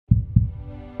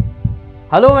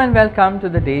Hello and welcome to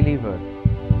the Daily Word.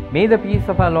 May the peace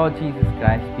of our Lord Jesus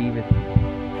Christ be with you.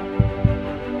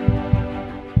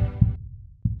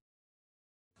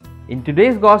 In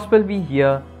today's Gospel we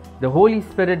hear the Holy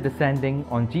Spirit descending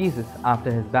on Jesus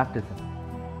after his baptism.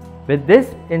 With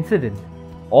this incident,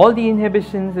 all the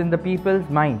inhibitions in the people's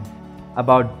minds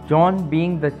about John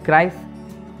being the Christ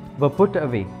were put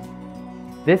away.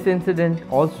 This incident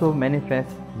also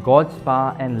manifests God's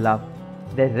power and love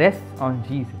that rests on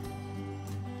Jesus.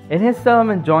 In his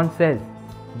sermon, John says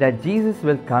that Jesus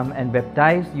will come and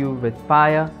baptize you with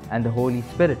fire and the Holy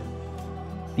Spirit.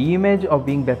 The image of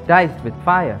being baptized with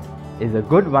fire is a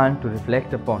good one to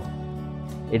reflect upon.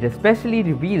 It especially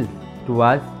reveals to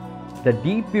us the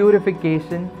deep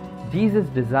purification Jesus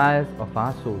desires of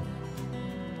our souls.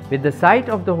 With the sight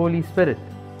of the Holy Spirit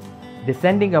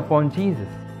descending upon Jesus,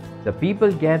 the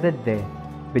people gathered there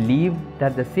believed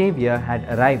that the Savior had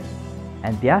arrived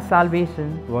and their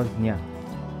salvation was near.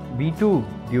 We too,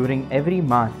 during every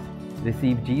Mass,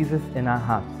 receive Jesus in our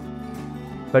hearts.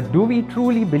 But do we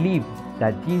truly believe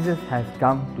that Jesus has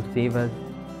come to save us?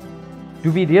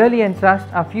 Do we really entrust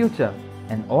our future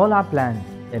and all our plans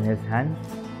in His hands?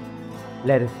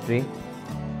 Let us pray.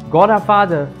 God our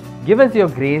Father, give us your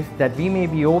grace that we may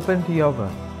be open to your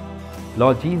word.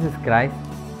 Lord Jesus Christ,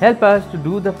 help us to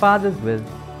do the Father's will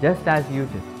just as you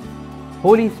did.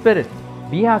 Holy Spirit,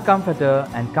 be our comforter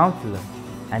and counselor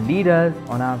and lead us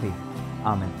on our way.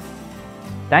 Amen.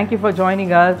 Thank you for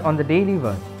joining us on the Daily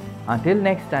Word. Until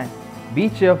next time, be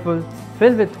cheerful,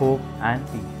 filled with hope and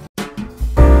peace.